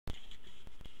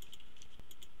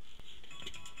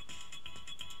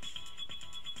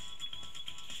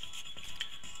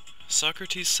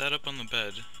Socrates sat up on the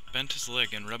bed, bent his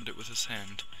leg and rubbed it with his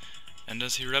hand. And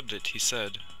as he rubbed it, he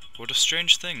said, "What a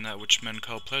strange thing that which men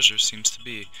call pleasure seems to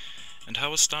be, and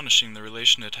how astonishing the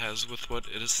relation it has with what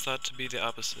it is thought to be the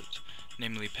opposite,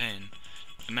 namely pain.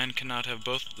 A man cannot have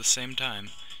both at the same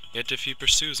time, yet if he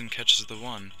pursues and catches the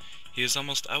one, he is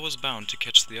almost always bound to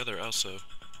catch the other also,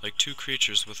 like two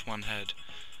creatures with one head.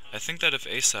 I think that if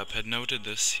Aesop had noted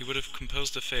this, he would have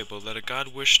composed a fable that a god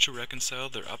wished to reconcile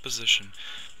their opposition,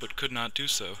 but could not do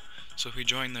so, so he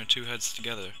joined their two heads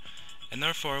together, and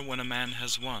therefore when a man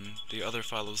has one, the other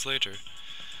follows later.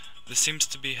 This seems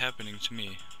to be happening to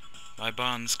me. My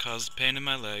bonds caused pain in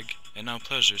my leg, and now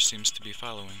pleasure seems to be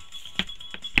following."